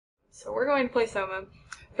So we're going to play SOMA.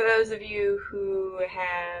 For those of you who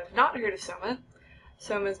have not heard of SOMA,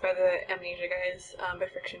 SOMA is by the Amnesia guys, by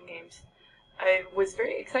Friction Games. I was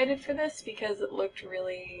very excited for this because it looked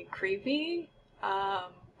really creepy,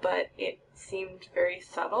 but it seemed very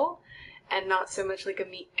subtle, and not so much like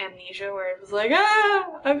Amnesia where it was like,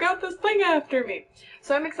 ah, I've got this thing after me.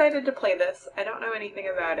 So I'm excited to play this. I don't know anything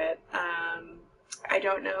about it. I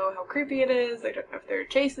don't know how creepy it is. I don't know if there are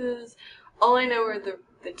chases. All I know are the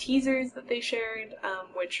teasers that they shared,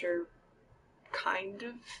 which are kind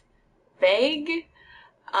of vague.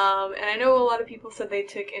 And I know a lot of people said they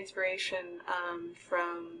took inspiration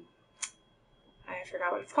from, I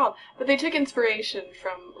forgot what it's called, but they took inspiration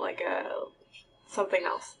from like something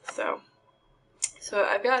else. So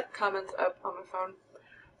I've got comments up on my phone,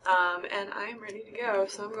 and I'm ready to go.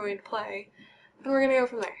 So I'm going to play, and we're gonna go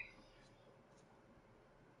from there.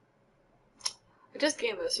 I just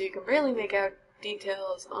gamed this, so you can barely make out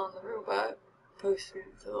details on the robot poster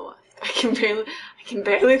to the left. I can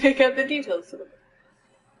barely make out the details to the left.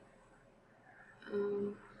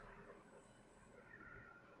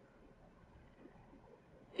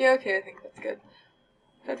 Yeah, okay, I think that's good.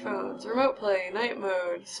 Headphones, remote play, night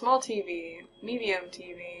mode, small TV, medium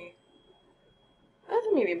TV. That's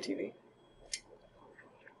a medium TV.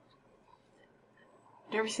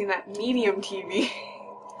 Never seen that medium TV.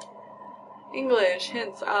 English,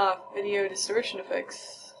 hints off, video distortion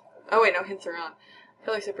effects. Oh wait, no, hints are on.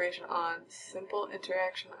 Color separation on, simple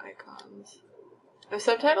interaction icons. No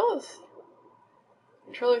subtitles?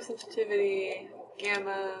 Controller sensitivity,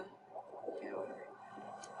 gamma, yeah, whatever.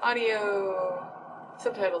 Audio,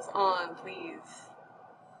 subtitles on, please.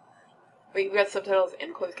 Wait, we got subtitles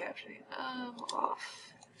and closed captioning.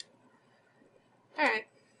 Off. Alright.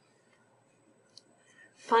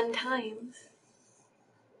 Fun times.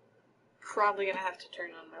 Probably gonna have to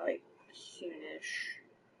turn on my light soonish.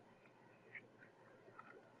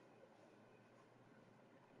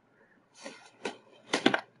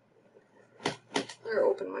 Or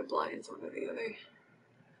open my blinds, one or the other.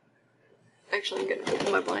 Actually, I'm gonna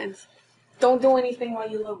open my blinds. Don't do anything while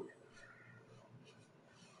you load.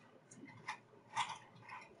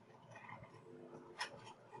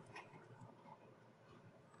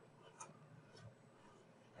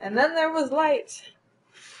 And then there was light.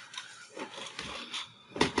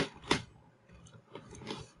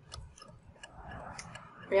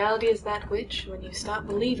 Reality is that which, when you stop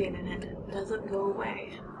believing in it, doesn't go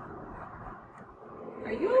away.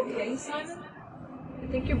 Are you okay, Simon? I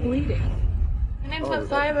think you're bleeding. My name's not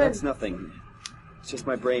Simon. That's nothing. It's just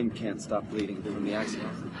my brain can't stop bleeding from the accident.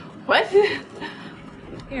 What?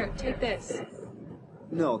 Here, take this.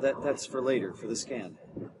 No, that's for later, for the scan.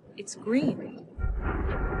 It's green.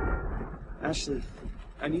 Ashley,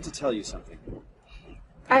 I need to tell you something.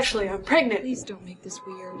 Ashley, I'm pregnant. Please don't make this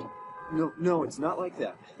weird. No, it's not like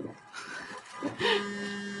that.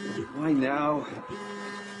 Why now?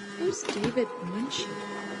 Who's David Munchie?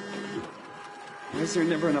 Why is there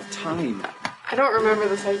never enough time? I don't remember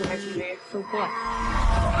the size of my TV. For what?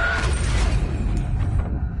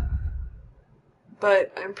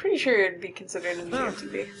 But I'm pretty sure it'd be considered a medium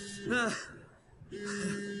TV.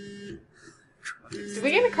 Did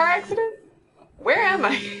we get in a car accident? Where am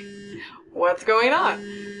I? What's going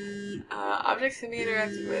on? Objects can be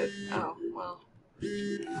interacted with. Oh, well.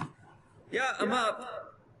 Yeah, I'm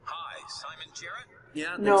up. Hi, Simon Jarrett?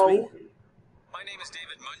 Yeah, that's No. me. My name is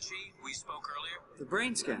David Munchie. We spoke earlier. The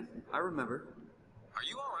brain scan. I remember. Are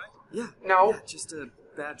you alright? Yeah. No. Yeah, just a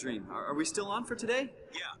bad dream. Are we still on for today?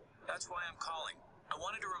 Yeah, that's why I'm calling. I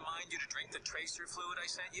wanted to remind you to drink the tracer fluid I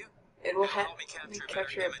sent you. It will help me capture a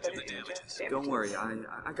better image of the damages. damages. Don't worry,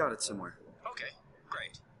 I got it somewhere. Okay,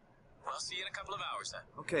 great. I'll see you in a couple of hours then.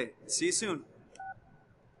 Okay, see you soon.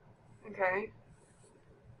 Okay.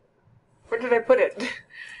 Where did I put it?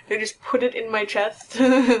 Did I just put it in my chest?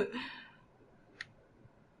 Oh,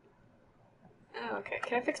 okay.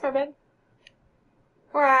 Can I fix my bed?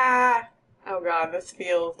 Wah! Oh god, this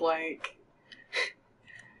feels like...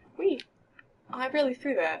 Wait. Oh, I barely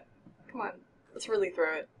threw that. Come on. Let's really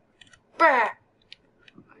throw it. Bah!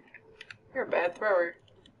 You're a bad thrower.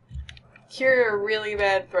 You're a really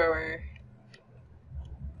bad thrower.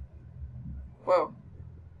 Whoa.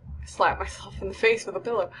 I slapped myself in the face with a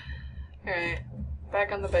pillow. Alright.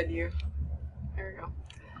 Back on the bed, you. There we go.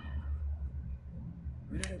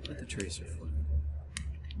 Where did I put the tracer fluid?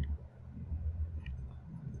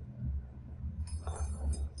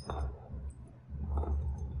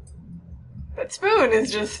 That spoon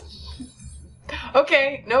is just...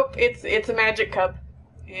 Okay, nope, it's a magic cup.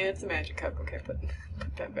 It's a magic cup. Okay, put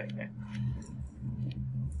that back there.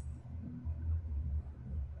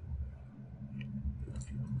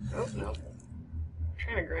 Oh, no. I'm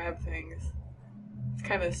trying to grab things. It's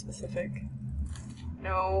kind of specific.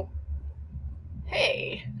 No.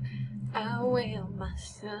 Hey! I wear my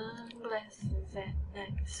sunglasses at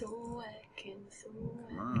night so I can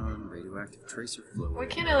Come on, radioactive tracer fluid. Why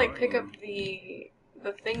can't I, like, pick up the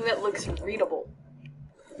thing that looks readable?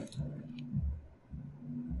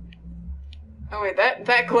 Oh wait,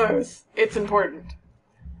 that close. It's important.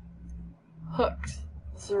 Hooked.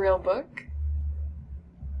 This is a real book.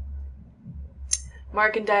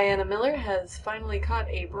 Mark and Diana Miller has finally caught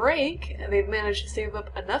a break. They've managed to save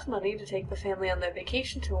up enough money to take the family on their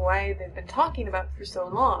vacation to Hawaii they've been talking about for so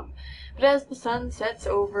long. But as the sun sets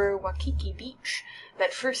over Waikiki Beach,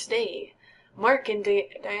 that first day, Mark and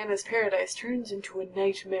Diana's paradise turns into a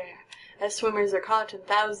nightmare, as swimmers are caught in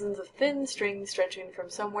thousands of thin strings stretching from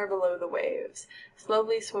somewhere below the waves.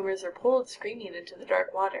 Slowly, swimmers are pulled screaming into the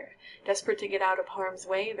dark water. Desperate to get out of harm's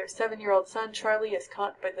way, their 7-year-old son, Charlie, is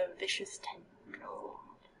caught by the vicious tendrils.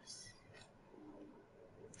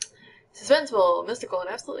 Suspenseful, mystical, and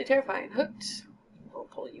absolutely terrifying. Hooked. We'll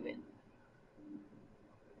pull you in.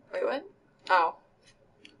 Wait, what? Oh.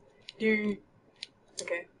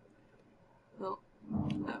 Okay. Well,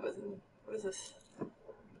 that wasn't... What is this?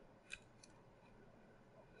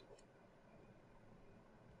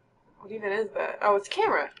 What even is that? Oh, it's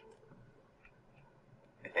camera.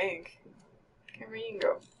 I think. Camera, you can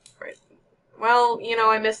go. Right. Well, you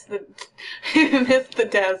know, I missed the... missed the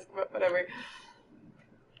desk, but whatever.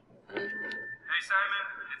 Hey Simon,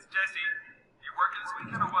 it's Jesse. You working this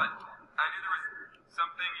weekend or what? I knew there was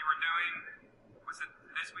something you were doing. Was it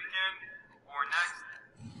this weekend or next?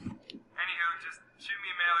 Anywho, just shoot me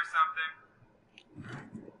a mail or something.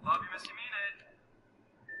 Love you, miss you, mean it.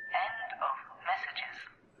 End of messages.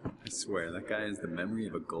 I swear, that guy has the memory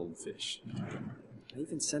of a goldfish. I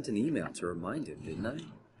even sent an email to remind him, didn't I?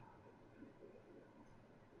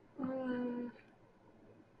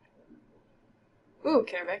 Ooh,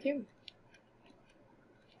 can I vacuum?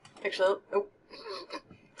 Actually, oh.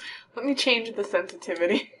 Let me change the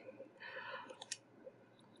sensitivity.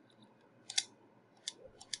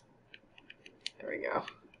 There we go.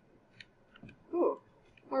 Ooh,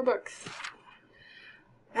 more books.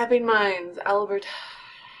 Mapping Minds, Albert.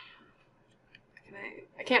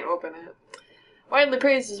 I can't open it. Widely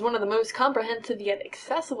praised as one of the most comprehensive yet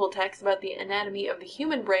accessible texts about the anatomy of the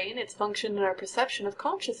human brain, its function, and our perception of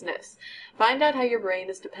consciousness. Find out how your brain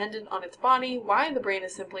is dependent on its body, why the brain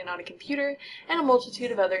is simply not a computer, and a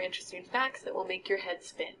multitude of other interesting facts that will make your head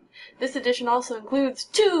spin. This edition also includes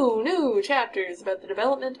 2 new chapters about the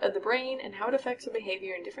development of the brain and how it affects our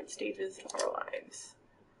behavior in different stages of our lives.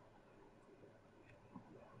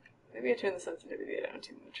 Maybe I turned the sensitivity down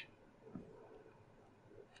too much.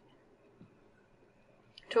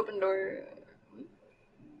 To open door.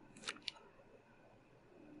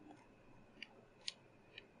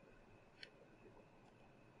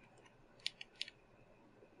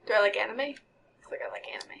 Do I like anime? Looks like I like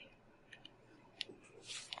anime.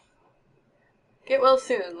 Get well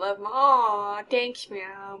soon. Love, Mom. Aw, thanks,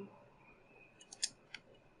 Mom.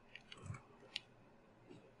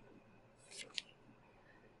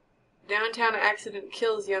 Downtown accident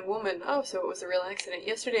kills young woman. Oh, so it was a real accident.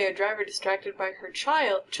 Yesterday, a driver distracted by her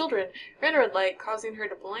children ran a red light, causing her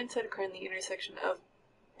to blindside a car in the intersection of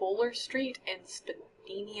Bowler Street and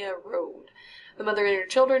Spadina Road. The mother and her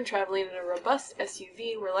children, traveling in a robust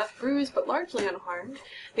SUV, were left bruised but largely unharmed.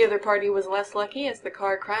 The other party was less lucky as the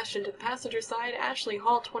car crashed into the passenger side. Ashley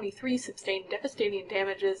Hall, 23, sustained devastating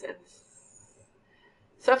damages and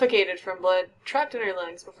suffocated from blood trapped in her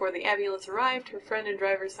lungs before the ambulance arrived. Her friend and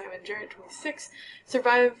driver, Simon Jarrett, 26,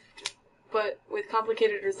 survived, but with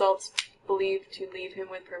complicated results believed to leave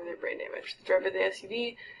him with permanent brain damage. The driver of the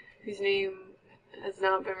SUV, whose name has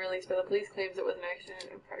not been released by the police, claims it was an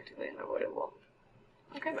accident and practically unavoidable.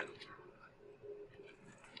 Okay, then.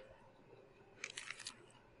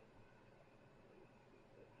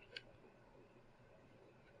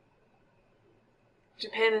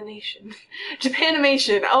 Japanimation.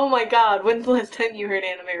 Japanimation! Oh my god, when's the last time you heard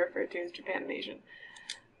anime referred to as Japanimation?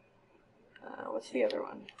 What's the other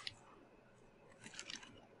one?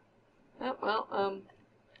 Oh, well,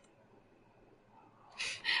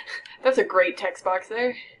 that's a great text box there.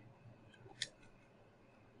 Is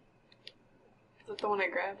that the one I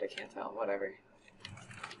grabbed? I can't tell. Whatever.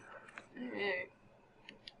 Alright.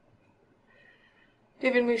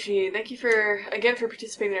 David Mushi, thank you again for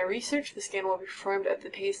participating in our research. The scan will be performed at the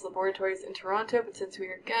Pace Laboratories in Toronto, but since we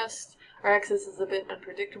are guests, our access is a bit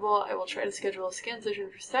unpredictable. I will try to schedule a scan session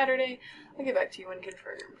for Saturday. I'll get back to you when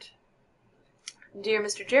confirmed. Dear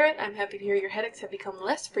Mr. Jarrett, I'm happy to hear your headaches have become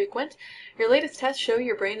less frequent. Your latest tests show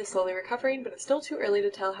your brain is slowly recovering, but it's still too early to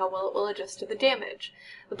tell how well it will adjust to the damage.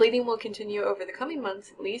 The bleeding will continue over the coming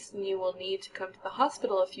months at least, and you will need to come to the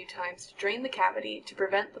hospital a few times to drain the cavity to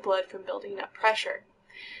prevent the blood from building up pressure.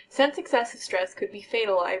 Since excessive stress could be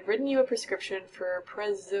fatal, I've written you a prescription for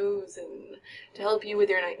Prezozin to help you with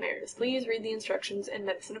your nightmares. Please read the instructions and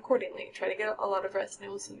medicine accordingly. Try to get a lot of rest, and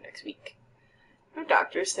I will see you next week. No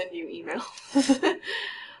doctors send you emails.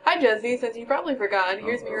 Hi, Jesse. Since you probably forgot,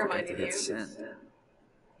 here's me reminding you.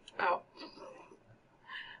 Oh.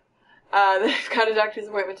 I've got a doctor's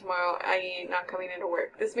appointment tomorrow, i.e. not coming into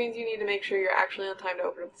work. This means you need to make sure you're actually on time to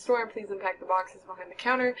open up the store, and please unpack the boxes behind the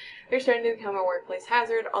counter. They're starting to become a workplace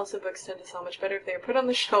hazard. Also, books tend to sell much better if they are put on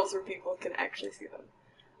the shelves where people can actually see them.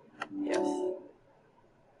 Yes.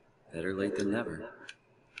 Better late than never.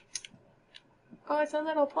 Oh, it's a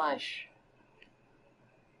little plush.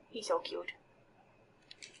 He's so cute.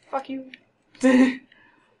 Fuck you. Wait,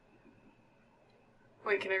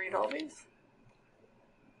 can I read all these?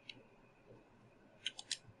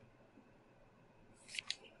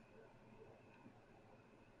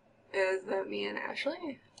 Is that me and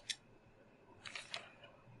Ashley?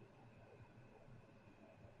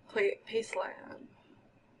 Pace Lab.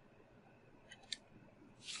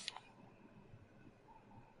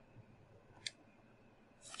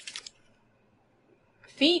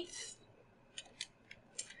 Feet.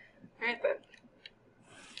 Alright then.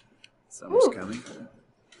 Summer's Ooh. coming.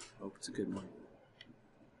 Hope it's a good one.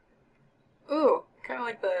 Ooh, kind of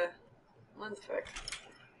like the lens effect.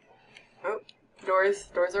 Oh, doors.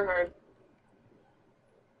 Doors are hard.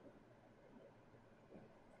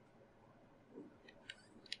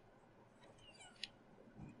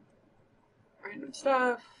 Random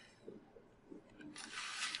stuff.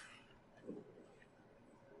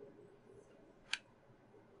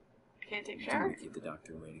 Can't take a shower? Don't keep the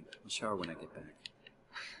doctor waiting. I'll shower when I get back.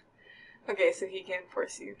 Okay, so he can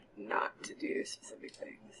force you not to do specific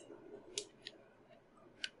things.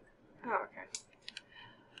 Oh, okay.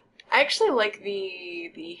 I actually like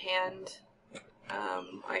the hand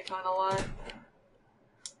icon a lot.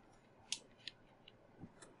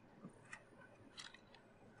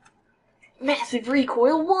 Massive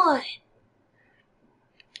Recoil 1!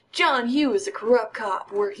 John Hugh is a corrupt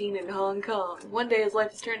cop working in Hong Kong. One day his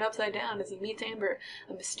life is turned upside down as he meets Amber,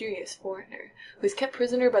 a mysterious foreigner, who is kept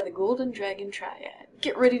prisoner by the Golden Dragon Triad.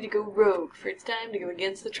 Get ready to go rogue, for it's time to go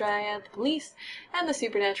against the Triad, the police, and the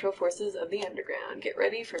supernatural forces of the underground. Get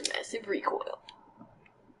ready for Massive Recoil.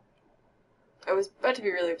 I was about to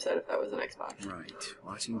be really upset if that was an Xbox. Right.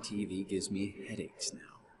 Watching TV gives me headaches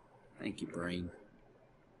now. Thank you, brain.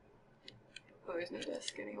 Well, there's no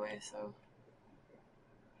disc anyway, so...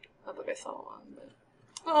 Not that I saw one, but...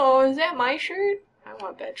 Oh, is that my shirt? I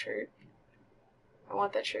want that shirt. I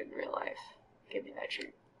want that shirt in real life. Give me that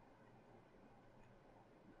shirt.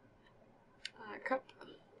 Cup.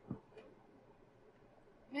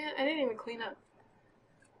 Man, I didn't even clean up.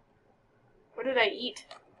 What did I eat?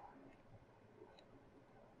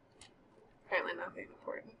 Apparently nothing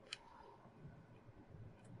important.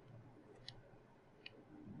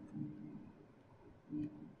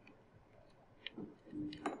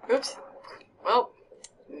 Oops. Well,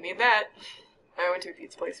 didn't need that. I went to a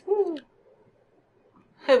pizza place. Woo!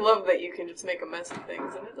 I love that you can just make a mess of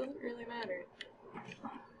things and it doesn't really matter.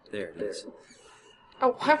 There it is.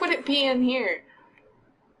 Oh, why would it be in here?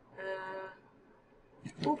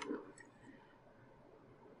 Oop.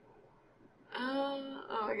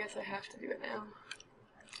 Oh, I guess I have to do it now.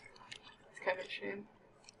 It's kind of a shame.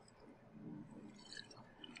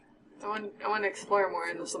 I want to explore more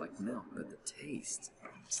in this. Feels like milk, but the taste,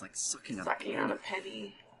 it's like sucking on a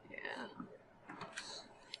penny. Yeah.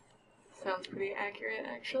 Sounds pretty accurate,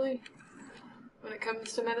 actually, when it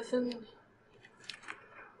comes to medicine.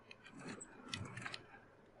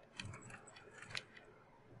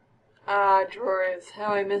 Ah, drawers.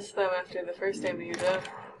 How I missed them after the first Amnesia.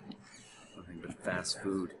 Nothing but fast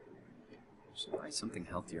food. Should buy something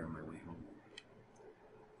healthier on my way home.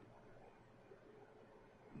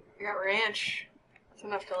 I got ranch. That's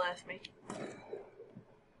enough to last me.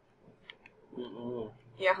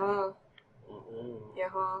 Yeah, huh? Yeah,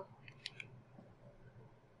 huh?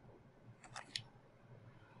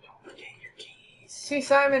 Don't forget your keys. To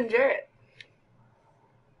Simon Jarrett.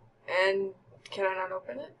 And can I not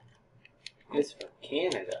open it? It's from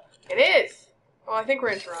Canada. It is! Well, I think we're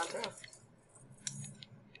in Toronto.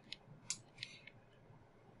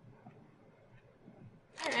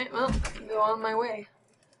 Alright, well, go on my way.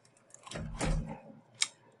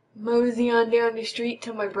 Mosey on down the street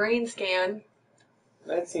to my brain scan.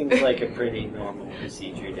 That seems like a pretty normal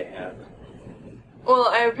procedure to have. Well,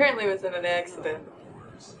 I apparently was in an accident,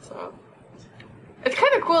 so... It's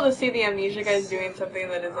kind of cool to see the Amnesia guys doing something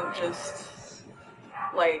that isn't just,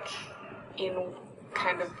 like, in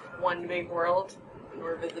kind of one big world, and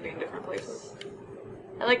we're visiting different places.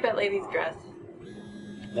 I like that lady's dress.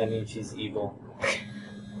 That means she's evil.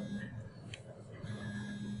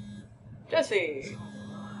 Jesse!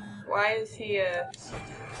 Why is he a...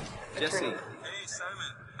 Jesse. Eternal? Hey,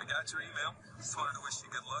 Simon. I got your email. Just wanted to wish you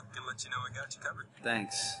good luck and let you know I got you covered.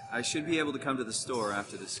 Thanks. I should be able to come to the store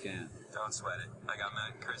after the scan. Don't sweat it. I got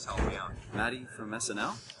Matt and Chris helping me out. Maddie from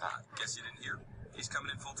SNL? Guess you didn't hear? He's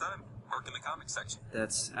coming in full time. Working the comics section.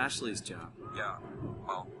 That's Ashley's job. Yeah,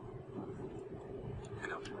 well, you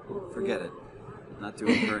know. Forget it. Not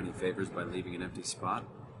doing her any favors by leaving an empty spot.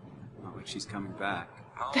 Not like she's coming back.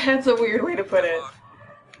 Well, That's a weird way to put it. hope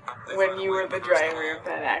they When find you a way were to the reverse driver of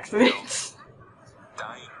that accident.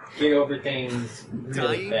 dying. Get over things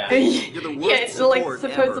really Dying? fast. You're the worst Yeah, it's like support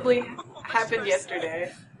supposedly happened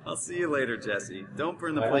yesterday. I'll see you later, Jesse. Don't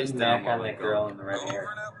burn the Why place don't you down. knock on while I that go. girl in the red Go hair?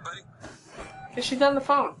 over now, buddy. Because she's on the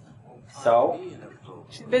phone. So?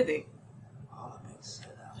 She's busy.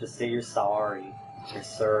 Just say you're sorry. You're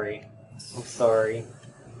sorry. I'm sorry.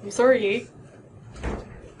 I'm sorry.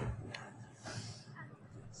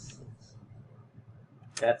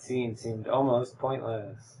 That scene seemed almost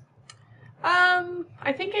pointless.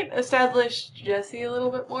 I think it established Jesse a little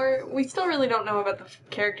bit more. We still really don't know about the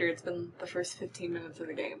character. It's been the first 15 minutes of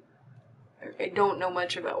the game. I don't know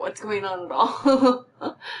much about what's going on at all.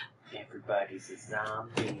 Everybody's a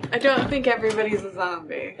zombie. I don't think everybody's a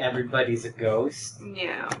zombie. Everybody's a ghost.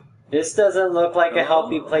 Yeah. This doesn't look like a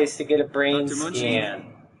healthy Oh. place to get a brain Dr. Munchie. scan.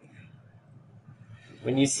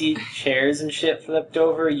 When you see chairs and shit flipped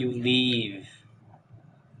over, you leave.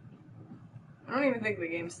 I don't even think the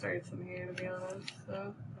game starts in here, to be honest.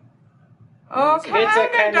 So. Oh, It's a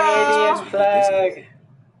Canadian flag.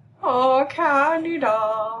 Oh,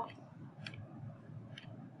 Canada.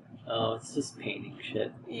 Oh, it's just painting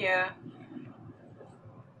shit. Yeah.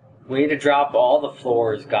 Way to drop all the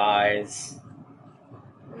floors, guys.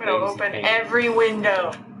 I'm gonna Lazy open paint. every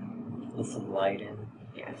window. With some light in.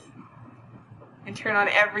 Yes. And turn on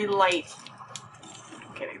every light.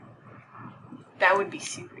 I'm kidding. That would be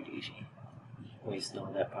super douchey. Wasting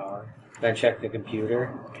all that power. Then check the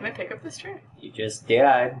computer. Can I pick up this chair? You just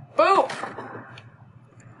did. Boom!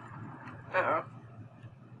 Uh-oh.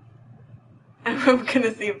 I'm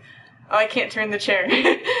gonna see... Oh, I can't turn the chair.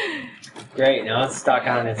 Great, now it's stuck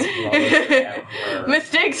on its floor forever.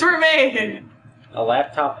 Mistakes were made! A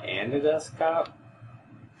laptop and a desktop?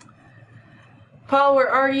 Paul, where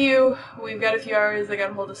are you? We've got a few hours. I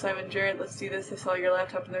got a hold of Simon Jarrett. Let's do this. I saw your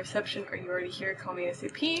laptop in the reception. Are you already here? Call me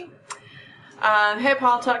ASAP. Hey,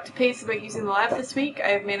 Paul, talked to Pace about using the lab this week. I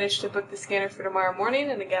have managed to book the scanner for tomorrow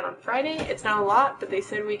morning and again on Friday. It's not a lot, but they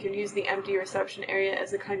said we could use the empty reception area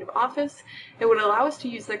as a kind of office. It would allow us to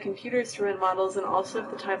use their computers to run models, and also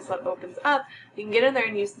if the time slot opens up, we can get in there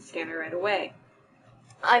and use the scanner right away.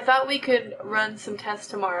 I thought we could run some tests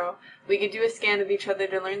tomorrow. We could do a scan of each other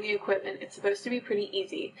to learn the equipment. It's supposed to be pretty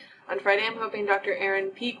easy. On Friday, I'm hoping Dr.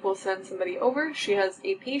 Erin Peake will send somebody over. She has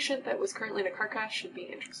a patient that was currently in a car crash. Should be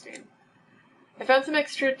interesting. I found some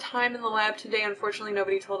extra time in the lab today. Unfortunately,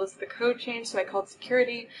 nobody told us the code changed, so I called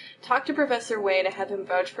security, talked to Professor Way to have him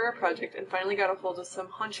vouch for our project, and finally got a hold of some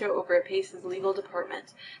honcho over at Pace's legal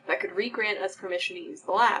department that could re-grant us permission to use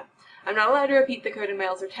the lab. I'm not allowed to repeat the code in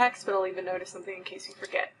mails or text, but I'll leave a note of something in case you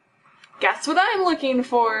forget. Guess what I'm looking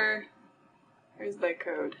for? Where's that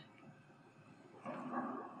code?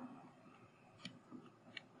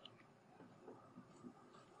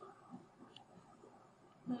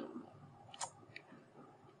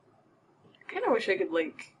 I kind of wish I could,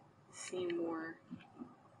 like, see more.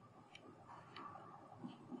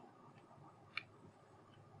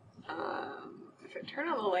 If I turn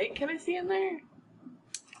on the light, can I see in there?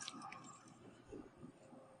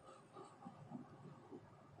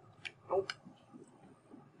 Nope.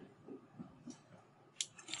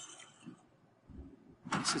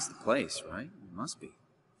 This is the place, right? It must be.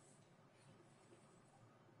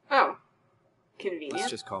 Oh. Convenient. Let's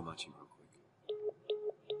just call Munchie real quick.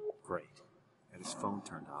 Great. Got his phone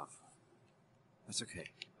turned off. That's okay.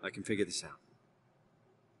 I can figure this out.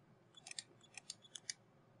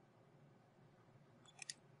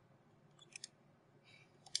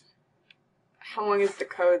 How long is the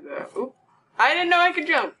code, though? Oop. I didn't know I could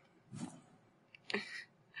jump!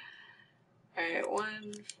 Alright,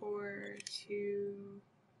 1, 4, 2,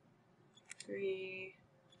 3,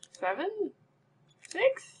 7?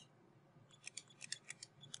 6?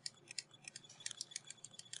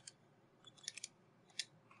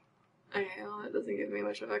 Okay, well, that doesn't give me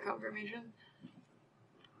much of a confirmation.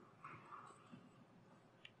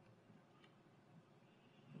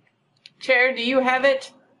 Chair, do you have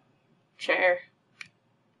it? Chair.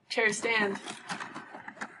 Chair, stand.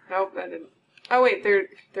 Nope, that didn't. Oh wait, there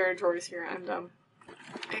are drawers here. I'm dumb.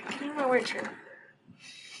 Get out of my way, chair.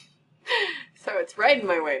 So it's right in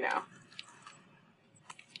my way now.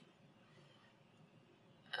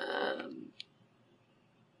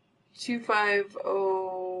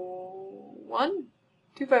 2501?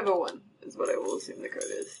 2501 is what I will assume the code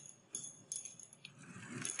is.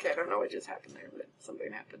 Okay, I don't know what just happened there, but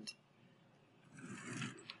something happened.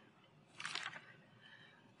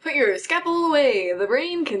 Put your scalpel away. The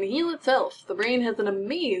brain can heal itself. The brain has an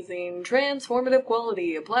amazing transformative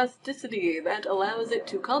quality, a plasticity that allows it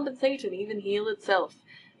to compensate and even heal itself,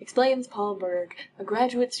 explains Paul Berg, a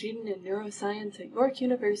graduate student in neuroscience at York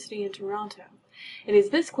University in Toronto. It is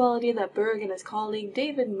this quality that Berg and his colleague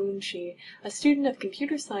David Munshi, a student of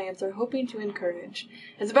computer science, are hoping to encourage.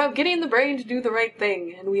 It's about getting the brain to do the right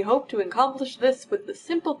thing, and we hope to accomplish this with the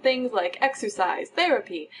simple things like exercise,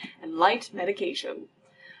 therapy, and light medication.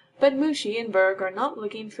 But Munshi and Berg are not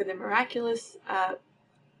looking for the miraculous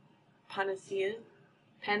panacea.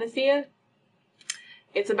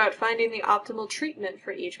 It's about finding the optimal treatment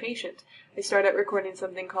for each patient. They start out recording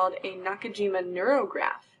something called a Nakajima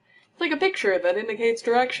neurograph. It's like a picture that indicates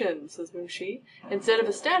direction, says Munshi. Instead of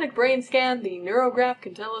a static brain scan, the neurograph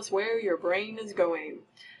can tell us where your brain is going.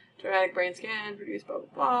 Dramatic brain scan, produced blah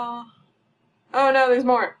blah blah. Oh no, there's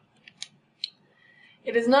more.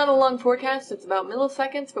 It is not a long forecast, it's about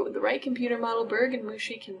milliseconds, but with the right computer model, Berg and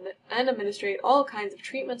Munshi can then administrate all kinds of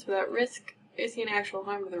treatments without risking actual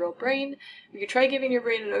harm to the real brain. We could try giving your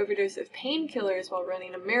brain an overdose of painkillers while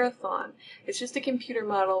running a marathon. It's just a computer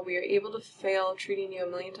model. We are able to fail treating you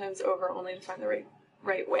 1,000,000 times over only to find the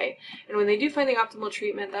right way. And when they do find the optimal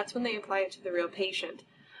treatment, that's when they apply it to the real patient.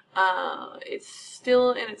 It's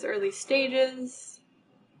still in its early stages.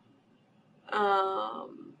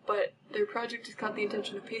 But their project has caught the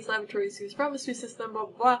attention of Pace Laboratories, who has promised to assist them, blah,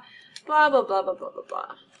 blah, blah, blah, blah, blah, blah, blah,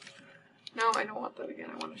 blah. No, I don't want that again.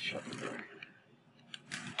 I want to shut the door.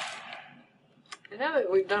 And now that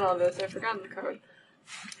we've done all this, I've forgotten the code.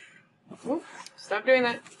 Whoop, stop doing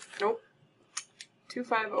that. Nope.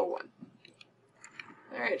 2501.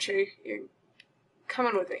 Alright, Cherry, you're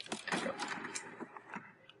coming with me.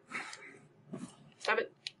 Stop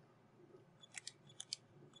it.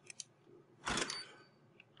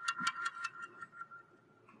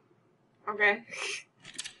 Okay.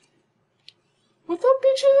 What's up,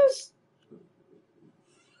 bitches?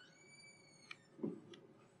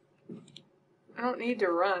 I don't need to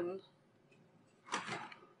run.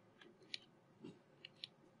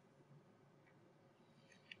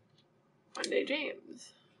 Monday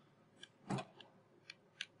James.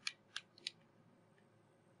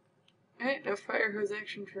 Alright, no fire hose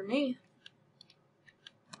action for me.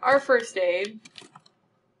 Our first aid.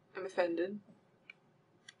 I'm offended.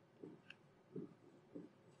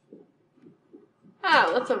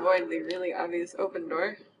 Let's avoid the really obvious open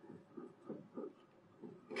door.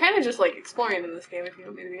 Kind of just like exploring in this game, if you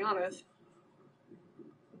want me to be honest.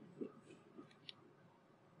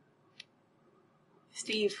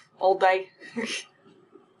 Steve, all day.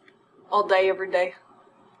 All day, every day.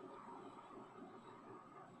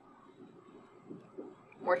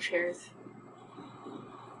 More chairs.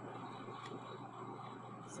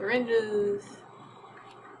 Syringes.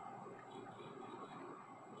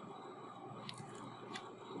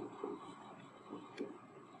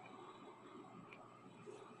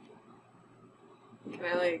 Can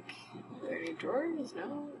I, like, are there any drawers?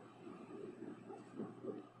 No.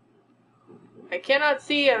 I cannot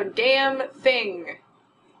see a damn thing.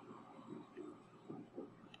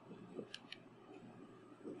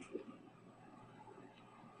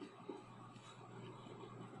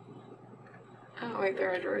 Oh, wait,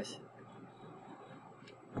 there are drawers.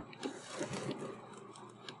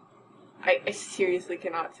 I seriously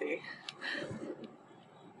cannot see.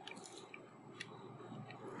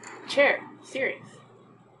 Chair, serious.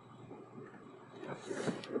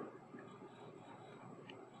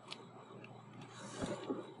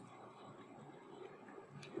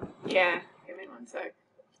 Yeah, give me one sec.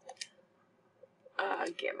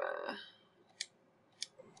 Gamma.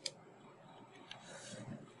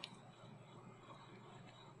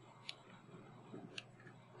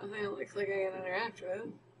 I think it looks like I can interact with it.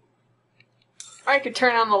 Or I could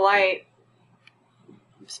turn on the light.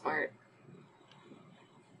 I'm smart.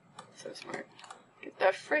 So smart. Get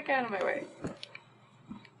the frick out of my way.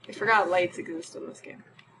 I forgot lights exist in this game.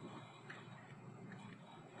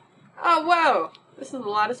 Oh, whoa! This is a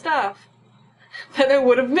lot of stuff that I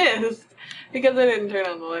would have missed because I didn't turn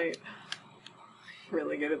on the light.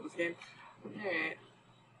 Really good at this game. Alright.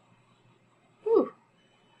 Whew.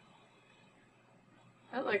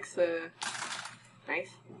 That looks, nice.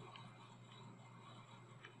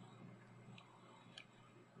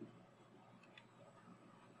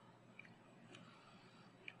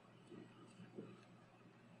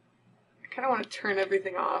 I kind of want to turn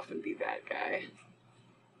everything off and be that guy.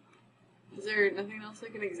 Is there nothing else I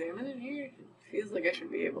can examine in here? Feels like I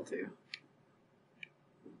should be able to.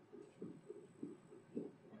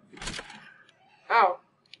 Oh.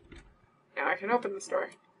 Now I can open this door.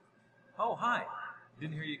 Oh, hi.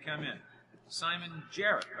 Didn't hear you come in. Simon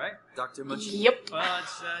Jarrett, right? Dr. Munchie? Yep. Well,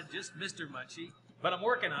 it's just Mr. Munchie, but I'm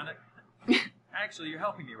working on it. Actually, you're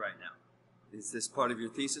helping me right now. Is this part of your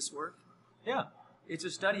thesis work? Yeah, it's a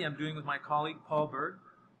study I'm doing with my colleague Paul Berg.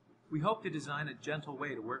 We hope to design a gentle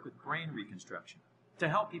way to work with brain reconstruction to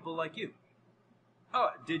help people like you. Oh,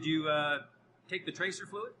 did you take the tracer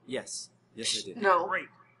fluid? Yes. Yes, I did. No. Great.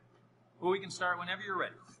 Well, we can start whenever you're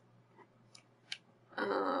ready.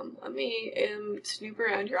 Let me snoop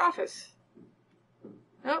around your office.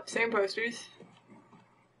 Oh, same posters.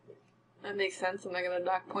 That makes sense. I'm not gonna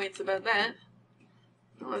dock points about that.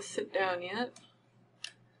 Don't want to sit down yet.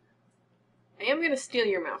 I am gonna steal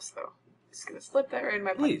your mouse, though. Just gonna slip that right in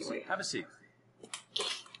my pocket. Please, have a seat.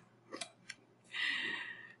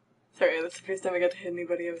 Sorry, that's the first time I got to hit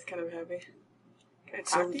anybody. I was kind of happy. Can I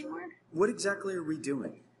talk to you more? What exactly are we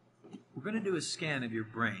doing? We're going to do a scan of your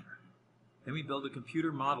brain. Then we build a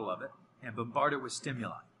computer model of it and bombard it with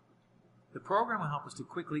stimuli. The program will help us to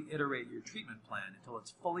quickly iterate your treatment plan until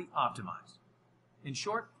it's fully optimized. In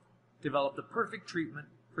short, develop the perfect treatment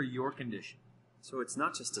for your condition. So it's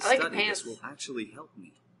not just a I like study, your pants. this will actually help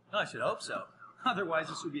me. I should hope so. Otherwise,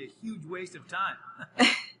 this would be a huge waste of time.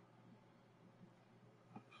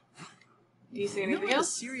 Do you see You know anything I have a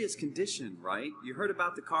else? serious condition, right? You heard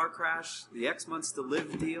about the car crash, the X months to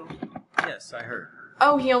live deal? Yes, I heard.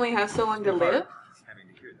 Oh, he only has so long to live?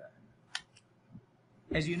 Having to hear that.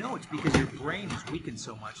 As you know, it's because your brain is weakened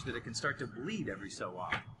so much that it can start to bleed every so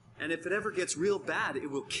often. And if it ever gets real bad,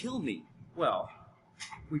 it will kill me. Well,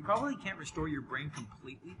 we probably can't restore your brain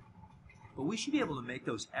completely, but we should be able to make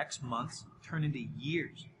those X months turn into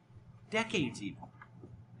years, decades even.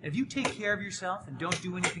 If you take care of yourself and don't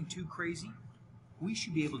do anything too crazy, we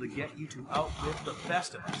should be able to get you to outlive the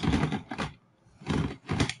best of us.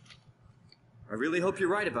 I really hope you're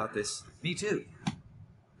right about this. Me too.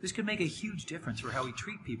 This could make a huge difference for how we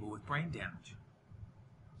treat people with brain damage.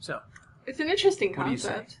 So, It's an interesting what do you say?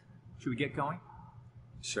 concept. Should we get going?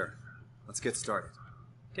 Sure. Let's get started.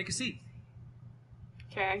 Take a seat.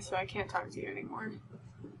 Okay, so I can't talk to you anymore.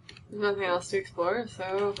 There's nothing else to explore,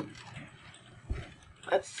 so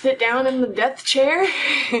let's sit down in the death chair.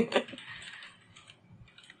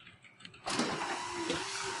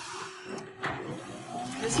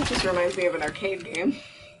 This just reminds me of an arcade game.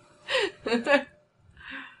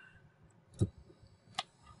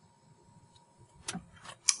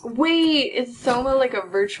 Wait, is Soma like a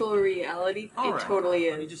virtual reality? All It right. totally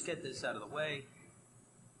Let me is. just get this out of the way.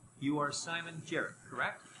 You are Simon Jarrett,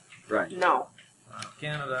 correct? Right. No.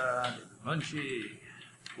 Canada, Munchie.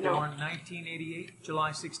 No. Born 1988,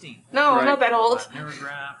 July 16th. No, Right. not that old.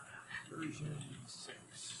 Paragraph version 6.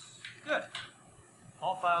 Good.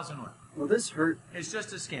 All files in order. Well, this hurt. It's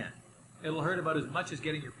just a scan. It'll hurt about as much as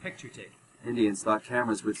getting your picture taken. Indians thought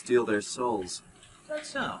cameras would steal their souls. That's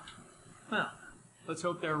so. Well, let's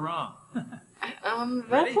hope they're wrong. That's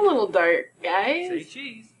Ready? a little dark, guys. Say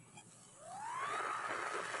cheese.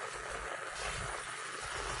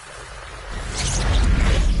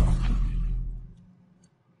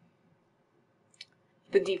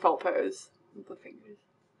 The default pose with the fingers.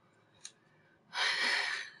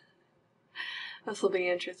 This will be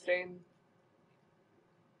interesting.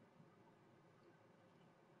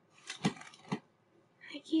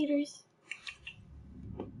 Hi, Caters.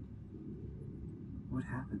 What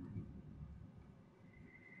happened?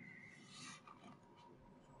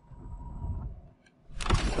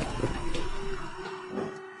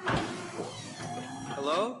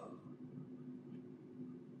 Hello?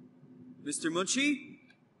 Mr. Munchie?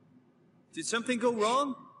 Did something go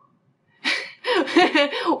wrong?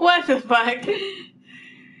 What the fuck?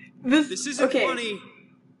 This isn't okay. funny.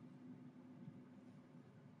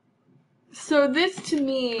 So this to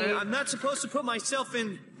me, I'm not supposed to put myself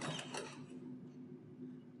in...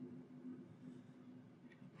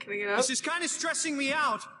 can I get up? This is kind of stressing me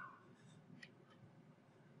out.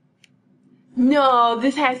 No,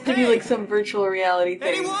 this has to be Hey! like some virtual reality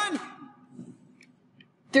thing. Anyone?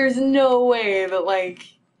 There's no way that like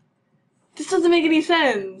this doesn't make any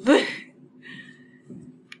sense.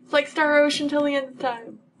 It's like Star Ocean till the end of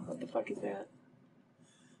time. What the fuck is that?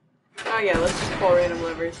 Oh yeah, let's just pull random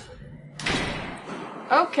levers.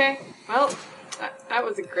 Okay, well, That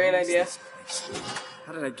was a great idea.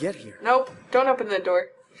 How did I get here? Nope, don't open the door.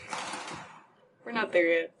 We're not there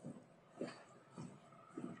yet.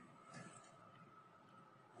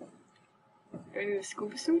 Do I need a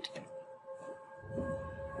scuba suit?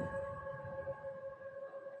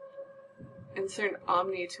 Insert an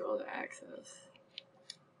Omni tool to access.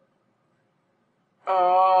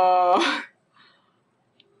 Oh.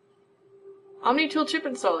 Omni tool chip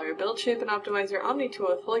installer. Build, shape, and optimize your Omni tool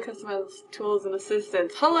with fully customized tools and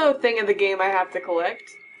assistance. Hello, thing of the game I have to collect.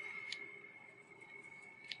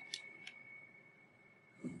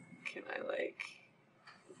 Can I, like...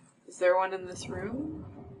 Is there one in this room?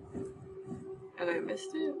 And I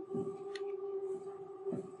missed it?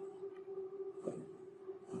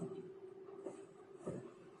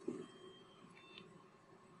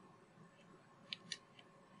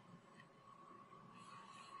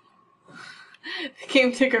 The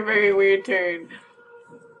game took a very weird turn.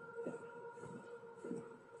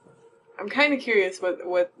 I'm kind of curious what's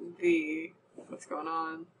going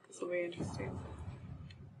on. This will be interesting.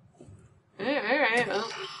 Alright, well.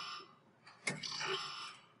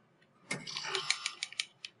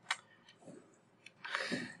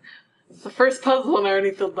 The first puzzle and I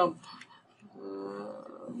already feel dumb.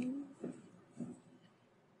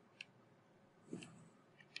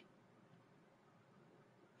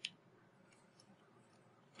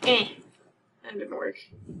 That didn't work.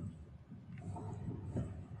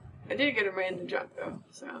 I did get a random jump though,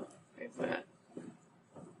 so there's that.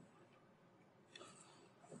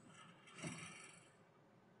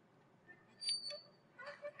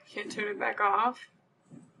 I can't turn it back off.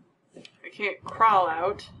 I can't crawl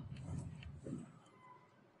out.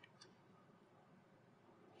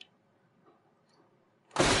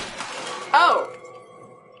 Oh!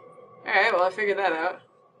 Alright, well I figured that out.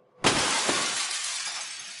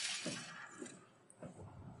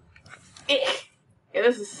 Yeah,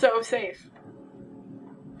 this is so safe.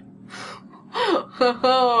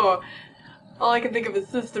 All I can think of is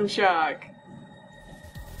System Shock.